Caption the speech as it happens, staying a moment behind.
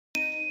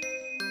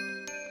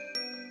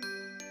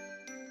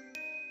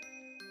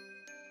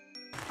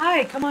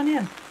Hi, come on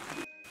in.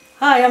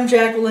 Hi, I'm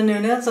Jacqueline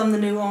Nuñez. I'm the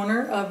new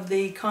owner of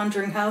the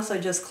Conjuring House. I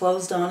just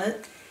closed on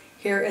it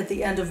here at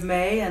the end of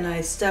May, and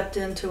I stepped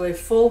into a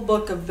full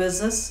book of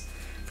business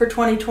for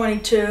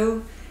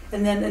 2022.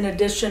 And then in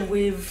addition,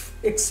 we've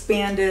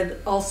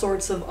expanded all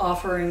sorts of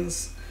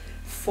offerings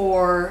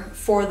for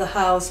the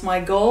house. My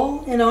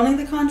goal in owning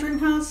the Conjuring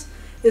House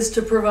is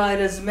to provide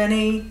as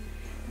many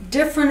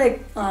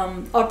different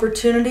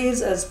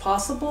opportunities as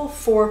possible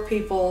for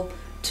people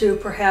to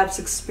perhaps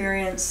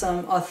experience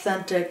some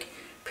authentic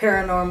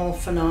paranormal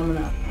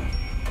phenomena.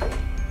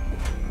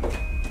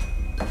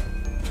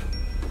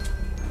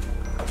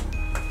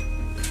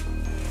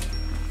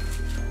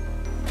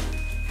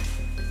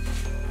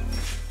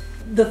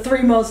 The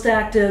three most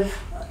active,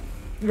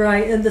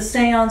 right, in the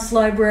seance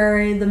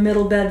library, the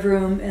middle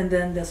bedroom, and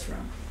then this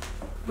room.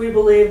 We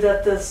believe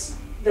that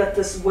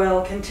this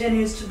well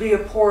continues to be a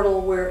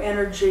portal where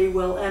energy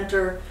will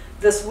enter.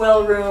 This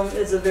well room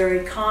is a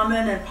very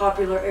common and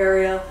popular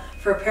area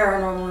for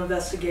paranormal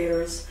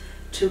investigators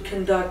to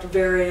conduct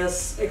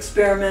various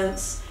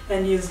experiments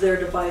and use their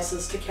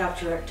devices to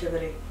capture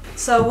activity.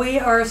 So we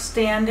are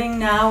standing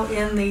now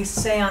in the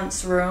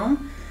seance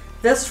room.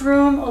 This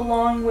room,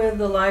 along with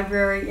the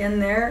library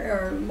in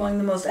there, are among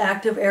the most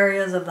active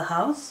areas of the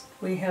house.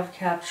 We have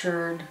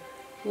captured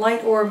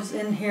light orbs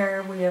in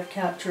here. We have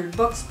captured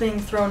books being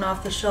thrown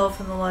off the shelf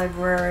in the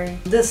library.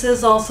 This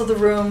is also the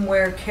room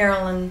where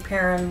Carolyn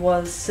Perrin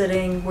was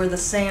sitting, where the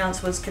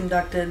seance was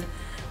conducted,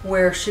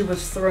 where she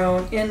was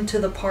thrown into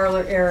the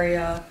parlor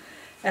area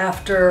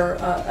after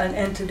an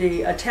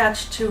entity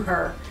attached to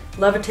her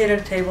levitated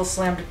a table,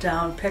 slammed it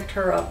down, picked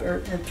her up,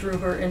 and threw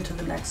her into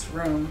the next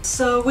room.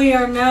 So we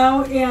are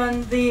now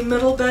in the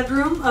middle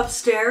bedroom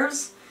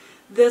upstairs.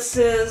 This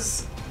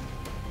is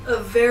a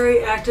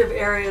very active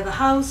area of the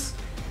house.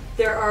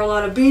 There are a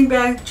lot of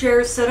beanbag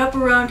chairs set up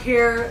around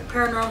here.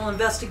 Paranormal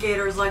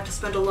investigators like to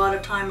spend a lot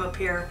of time up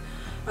here.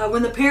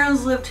 When the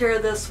Perrins lived here,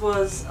 this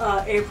was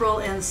April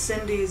and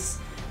Cindy's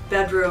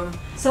bedroom.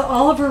 So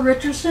Oliver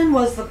Richardson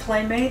was the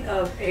playmate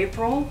of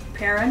April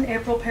Perrin.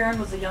 April Perrin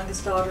was the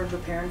youngest daughter of the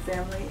Perrin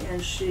family,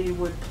 and she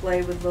would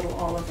play with little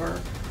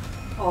Oliver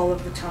all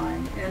of the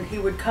time. And he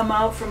would come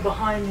out from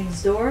behind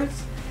these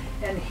doors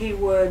and he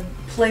would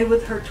play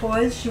with her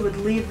toys. She would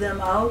leave them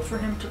out for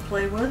him to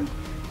play with.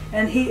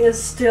 And he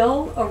is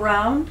still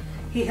around.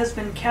 He has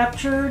been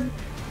captured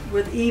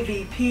with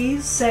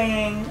EVPs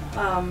saying,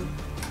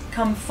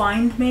 "Come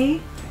find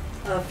me,"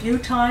 a few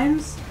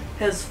times.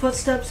 His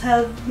footsteps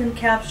have been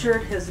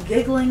captured, his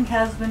giggling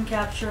has been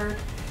captured,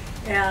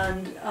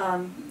 and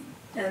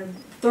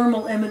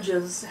thermal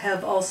images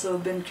have also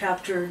been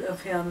captured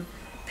of him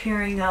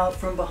peering out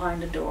from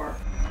behind a door.